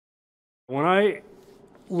When I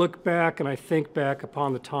look back and I think back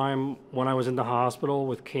upon the time when I was in the hospital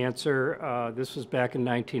with cancer, this was back in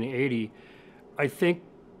 1980, I think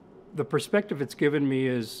the perspective it's given me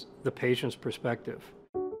is the patient's perspective.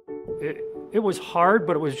 It was hard,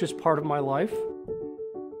 but it was just part of my life.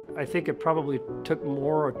 I think it probably took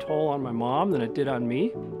more a toll on my mom than it did on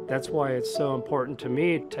me. That's why it's so important to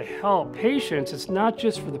me to help patients. It's not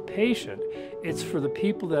just for the patient, it's for the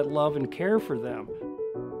people that love and care for them.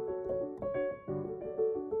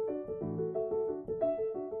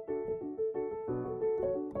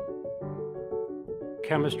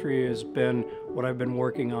 Chemistry has been what I've been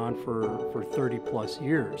working on for 30 plus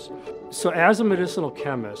years. So as a medicinal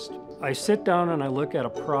chemist, I sit down and I look at a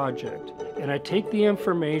project and I take the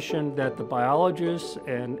information that the biologists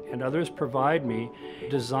and others provide me,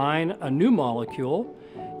 design a new molecule,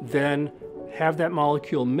 then have that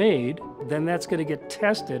molecule made, then that's going to get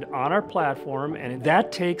tested on our platform, and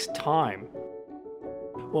that takes time.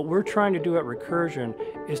 What we're trying to do at Recursion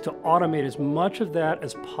is to automate as much of that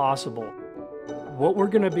as possible. What we're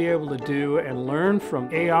going to be able to do and learn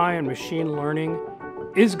from AI and machine learning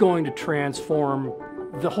is going to transform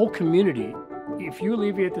the whole community. If you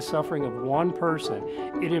alleviate the suffering of one person,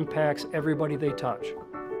 it impacts everybody they touch.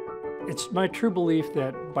 It's my true belief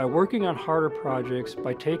that by working on harder projects,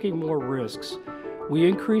 by taking more risks, we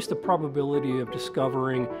increase the probability of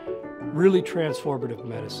discovering really transformative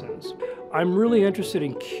medicines. I'm really interested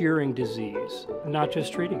in curing disease, not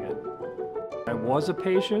just treating it. I was a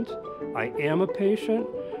patient, I am a patient,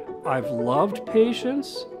 I've loved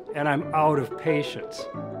patients, and I'm out of patience.